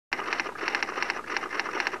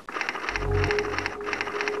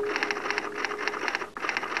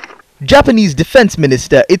Japanese Defense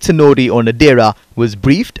Minister Itsunori Onodera was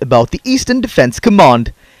briefed about the Eastern Defense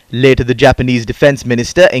Command. Later, the Japanese Defense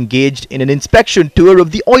Minister engaged in an inspection tour of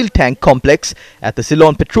the oil tank complex at the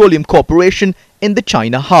Ceylon Petroleum Corporation in the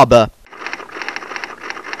China harbour.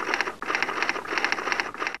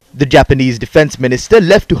 The Japanese Defense Minister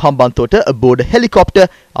left to Hambantota aboard a helicopter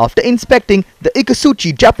after inspecting the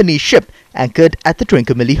Ikusuchi Japanese ship anchored at the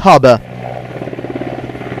Trinco harbour.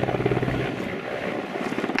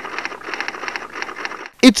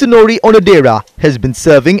 Itsunori Onodera has been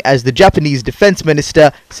serving as the Japanese Defense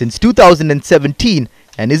Minister since 2017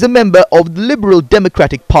 and is a member of the Liberal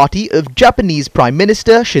Democratic Party of Japanese Prime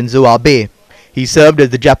Minister Shinzo Abe. He served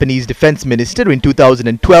as the Japanese Defense Minister in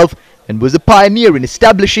 2012 and was a pioneer in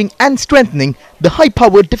establishing and strengthening the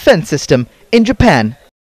high-powered defense system in Japan.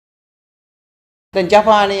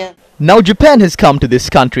 Now Japan has come to this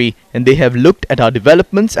country and they have looked at our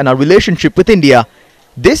developments and our relationship with India.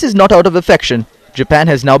 This is not out of affection. Japan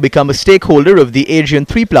has now become a stakeholder of the ASEAN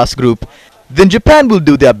 3+ group. Then Japan will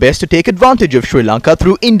do their best to take advantage of Sri Lanka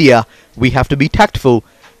through India. We have to be tactful.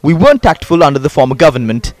 We weren't tactful under the former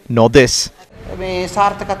government, nor this.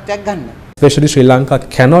 Especially Sri Lanka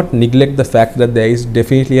cannot neglect the fact that there is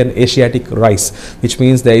definitely an Asiatic rise, which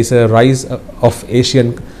means there is a rise of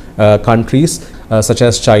Asian countries such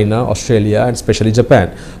as China, Australia and especially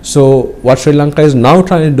Japan. So what Sri Lanka is now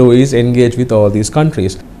trying to do is engage with all these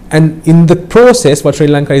countries. And in the process, what Sri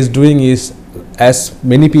Lanka is doing is, as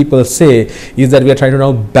many people say, is that we are trying to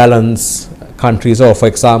now balance countries off. For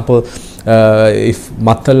example, if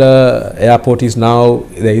Mattala airport is now,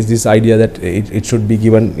 there is this idea that it should be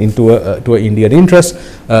given into to an Indian interest.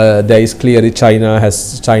 There is clearly China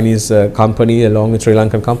has Chinese company along with Sri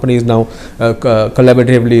Lankan companies now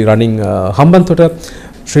collaboratively running Hambantota.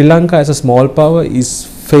 Sri Lanka as a small power is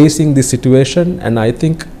facing this situation, and I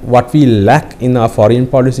think what we lack in our foreign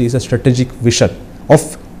policy is a strategic vision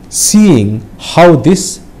of seeing how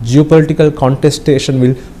this geopolitical contestation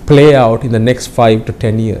will play out in the next 5 to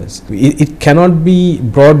 10 years. It cannot be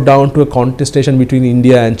brought down to a contestation between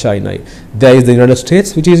India and China. There is the United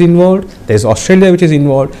States which is involved, there is Australia which is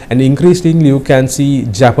involved, and increasingly you can see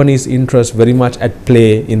Japanese interest very much at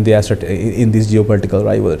play in their in this geopolitical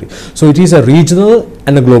rivalry. So it is a regional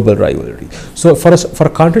and a global rivalry. So for a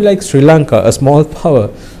country like Sri Lanka, a small power,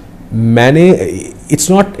 it's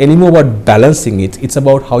not anymore about balancing it, it's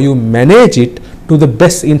about how you manage it to the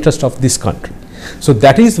best interest of this country. So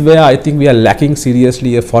that is where I think we are lacking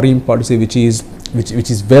seriously a foreign policy which is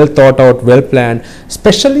well thought out, well planned,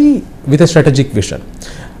 especially with a strategic vision.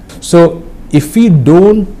 So if we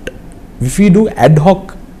do ad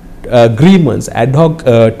hoc agreements, ad hoc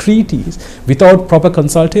treaties without proper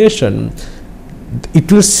consultation,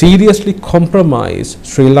 it will seriously compromise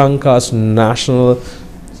Sri Lanka's national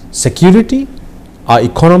security, our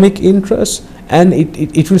economic interests, and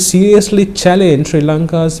it will seriously challenge Sri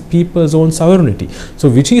Lanka's people's own sovereignty. So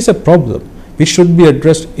which is a problem which should be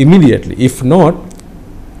addressed immediately. If not,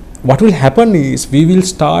 what will happen is we will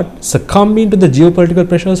start succumbing to the geopolitical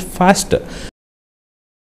pressures faster.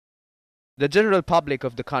 The general public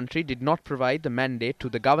of the country did not provide the mandate to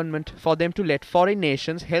the government for them to let foreign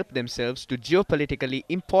nations help themselves to geopolitically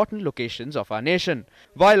important locations of our nation.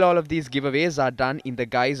 While all of these giveaways are done in the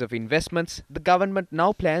guise of investments, the government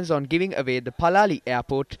now plans on giving away the Palali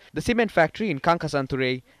airport, the cement factory in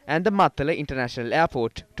Kankasanture and the Mattala International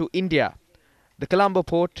Airport to India, the Colombo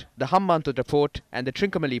port, the Hambantota port and the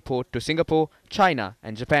Trinco port to Singapore, China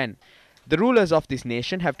and Japan. The rulers of this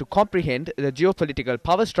nation have to comprehend the geopolitical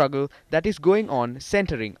power struggle that is going on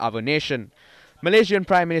centering our nation. Malaysian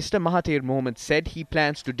Prime Minister Mahathir Mohamad said he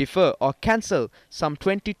plans to defer or cancel some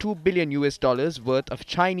 $22 billion worth of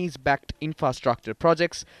Chinese-backed infrastructure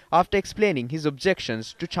projects after explaining his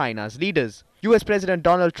objections to China's leaders. US President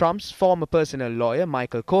Donald Trump's former personal lawyer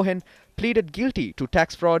Michael Cohen pleaded guilty to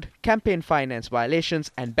tax fraud, campaign finance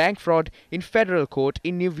violations and bank fraud in federal court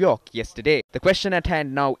in New York yesterday. The question at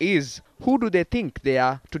hand now is, who do they think they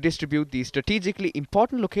are to distribute these strategically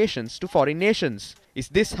important locations to foreign nations? Is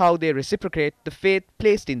this how they reciprocate the faith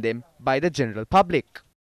placed in them by the general public?